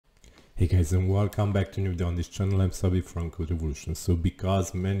Hey guys, and welcome back to a new video on this channel. I'm Sabi from Code Revolution. So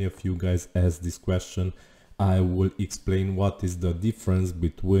because many of you guys asked this question, I will explain what is the difference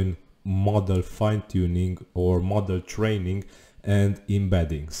between model fine-tuning or model training and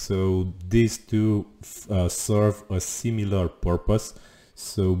embedding. So these two serve a similar purpose.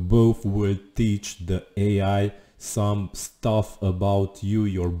 So both will teach the AI some stuff about you,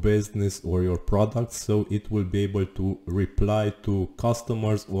 your business or your product, so it will be able to reply to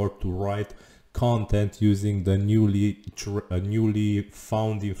customers or to write content using the newly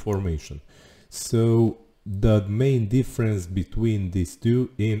found information. So the main difference between these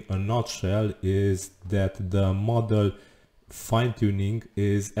two in a nutshell is that the model fine-tuning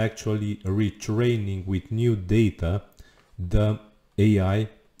is actually retraining with new data the AI,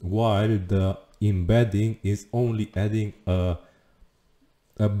 while the embedding is only adding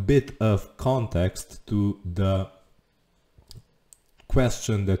a bit of context to the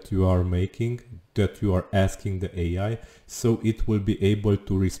question that you are making, that you are asking the AI, so it will be able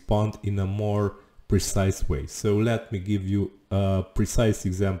to respond in a more precise way. So let me give you a precise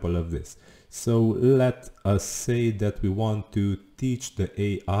example of this. So let us say that we want to teach the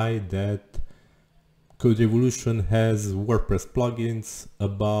AI that Code Revolution has WordPress plugins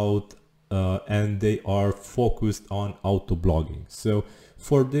about and they are focused on auto blogging. So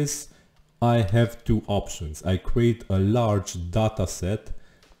for this I have two options. I create a large data set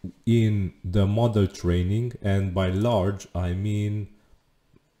in the model training, and by large I mean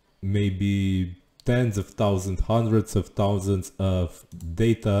maybe tens of thousands, hundreds of thousands of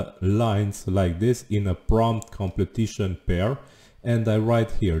data lines like this in a prompt completion pair. And I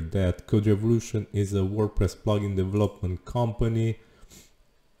write here that Code Revolution is a WordPress plugin development company.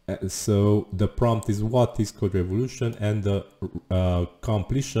 So the prompt is what is Code Revolution, and the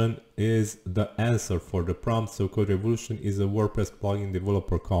completion is the answer for the prompt. So Code Revolution is a WordPress plugin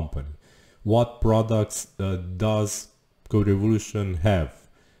developer company. What products does Code Revolution have?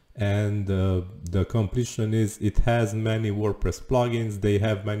 And the completion is it has many WordPress plugins. They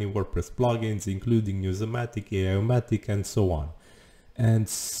have many WordPress plugins including Newsomatic, AI Embeddings, and so on. And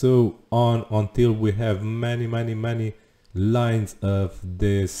so on until we have many lines of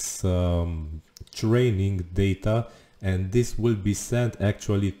this training data, and this will be sent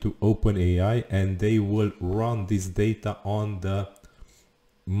actually to OpenAI, and they will run this data on the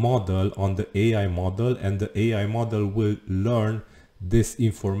model, on the AI model, and the AI model will learn this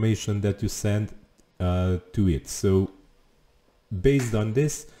information that you send to it. So based on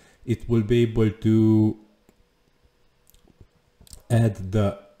this, it will be able to add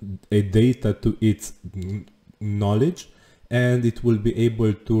the data to its knowledge, and it will be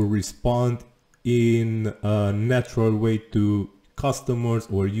able to respond in a natural way to customers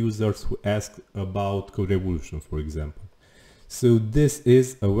or users who ask about Code Revolution, for example. So this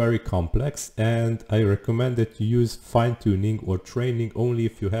is a very complex, and I recommend that you use fine-tuning or training only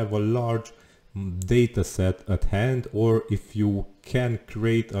if you have a large data set at hand, or if you can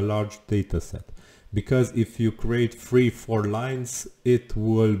create a large data set. Because if you create 3-4 lines, it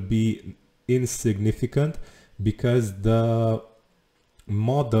will be insignificant, because the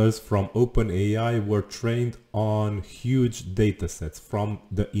models from OpenAI were trained on huge data sets from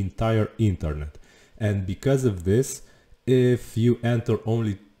the entire internet. And because of this, if you enter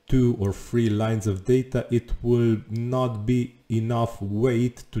only 2 or 3 lines of data, it will not be enough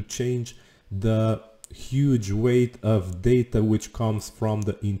weight to change the huge weight of data which comes from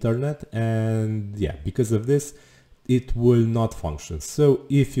the internet. And yeah, because of this, it will not function. So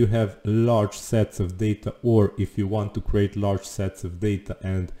if you have large sets of data, or if you want to create large sets of data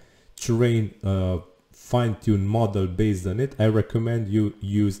and train a fine-tuned model based on it, I recommend you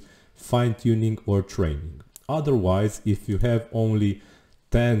use fine-tuning or training. Otherwise, if you have only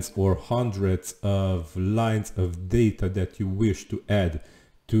tens or hundreds of lines of data that you wish to add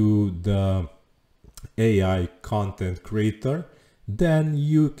to the AI content creator, then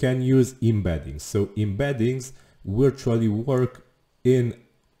you can use embeddings. So embeddings virtually work in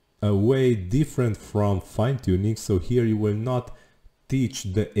a way different from fine-tuning. So here you will not teach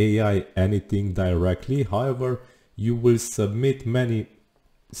the AI anything directly. However, you will submit many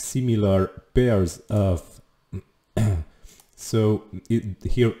similar pairs of so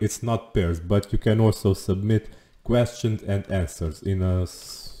here it's not pairs, but you can also submit questions and answers in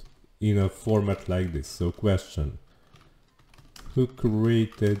a format like this. So question: who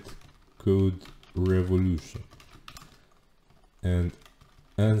created Code Revolution? And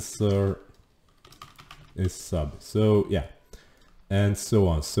answer is sub. So yeah, and so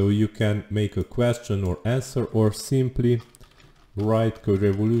on. So you can make a question or answer, or simply write Code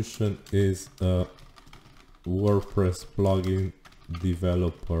Revolution is a WordPress plugin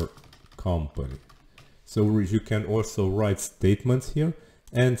developer company. So you can also write statements here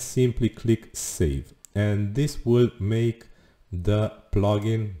and simply click save, and this will make the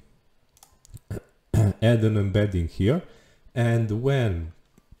plugin add an embedding here. And when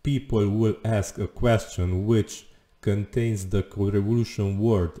people will ask a question which contains the Code Revolution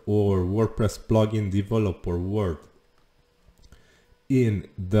word or WordPress plugin developer word in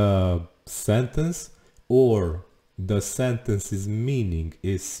the sentence, or the sentence's meaning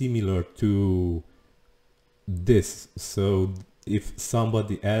is similar to this. So if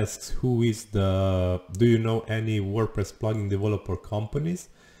somebody asks do you know any WordPress plugin developer companies,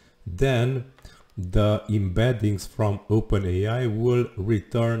 then the embeddings from OpenAI will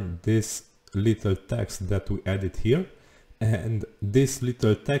return this little text that we added here, and this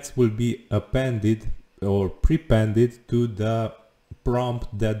little text will be appended or prepended to the prompt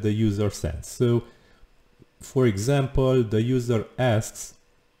that the user sends. So for example, the user asks,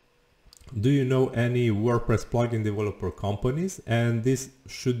 do you know any WordPress plugin developer companies? And this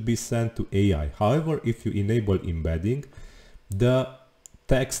should be sent to AI. However, if you enable embedding, the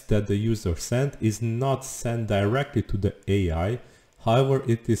text that the user sent is not sent directly to the AI. However,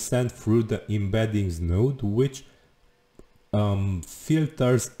 it is sent through the embeddings node, which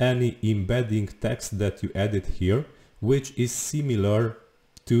filters any embedding text that you added here, which is similar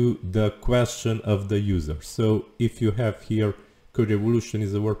to the question of the user. So if you have here Code Revolution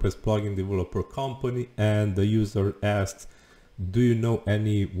is a WordPress plugin developer company, and the user asks, do you know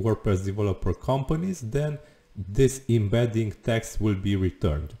any WordPress developer companies? Then this embedding text will be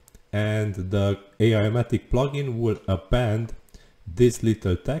returned, and the AI-matic plugin will append this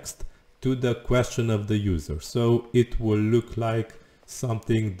little text to the question of the user. So it will look like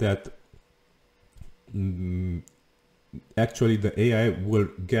something that actually the AI will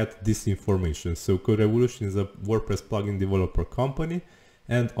get this information. So Code Revolution is a WordPress plugin developer company,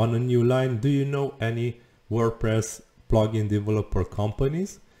 and on a new line, do you know any WordPress plugin developer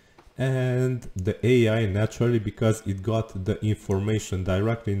companies? And the AI, naturally, because it got the information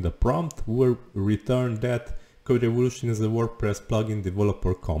directly in the prompt, will return that Code Revolution is a WordPress plugin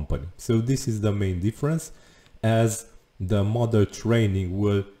developer company. So this is the main difference, as the model training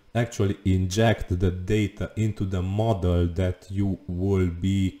will actually inject the data into the model that you will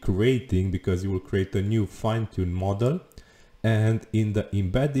be creating, because you will create a new fine-tuned model, and in the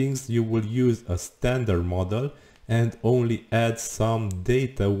embeddings you will use a standard model and only add some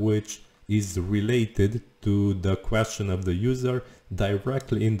data which is related to the question of the user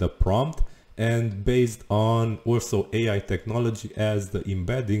directly in the prompt, and based on also AI technology, as the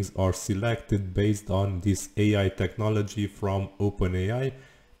embeddings are selected based on this AI technology from OpenAI,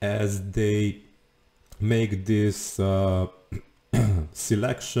 as they make this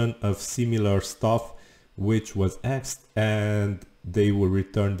selection of similar stuff which was asked, and they will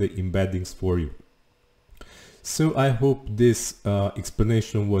return the embeddings for you. So I hope this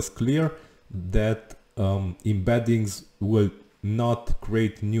explanation was clear, that embeddings will not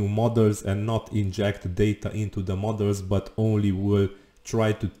create new models and not inject data into the models, but only will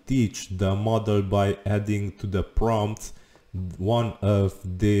try to teach the model by adding to the prompts one of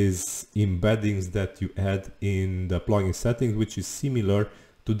these embeddings that you add in the plugin settings, which is similar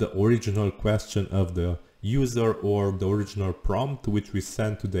to the original question of the user or the original prompt which we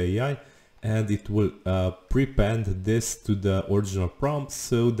sent to the AI, and it will prepend this to the original prompt,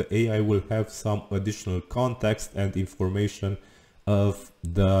 so the AI will have some additional context and information of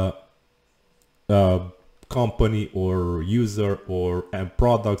the company or user or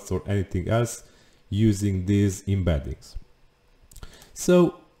products or anything else using these embeddings.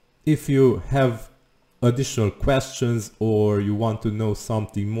 So if you have additional questions or you want to know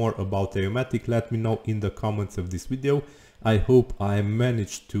something more about Aimogen, let me know in the comments of this video. I hope I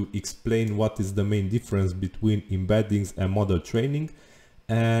managed to explain what is the main difference between embeddings and model training.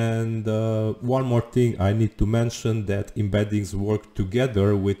 And one more thing I need to mention, that embeddings work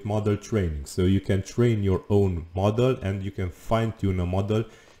together with model training. So you can train your own model and you can fine-tune a model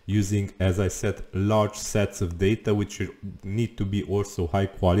using, as I said, large sets of data which need to be also high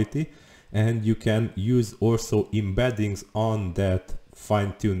quality, and you can use also embeddings on that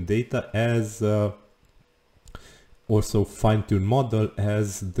fine-tuned data as also fine-tuned model,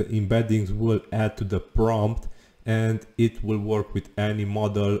 as the embeddings will add to the prompt and it will work with any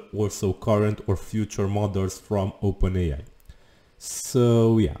model, also current or future models from OpenAI.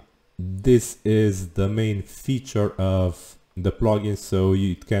 So yeah, this is the main feature of the plugin. So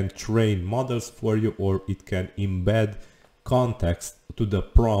it can train models for you, or it can embed context to the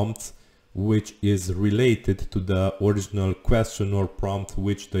prompt which is related to the original question or prompt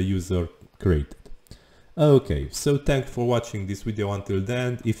which the user created. Okay, so thanks for watching this video until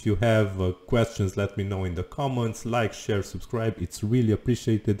then. If you have questions, let me know in the comments. Like, share, subscribe. It's really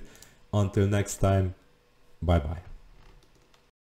appreciated. Until next time, bye bye.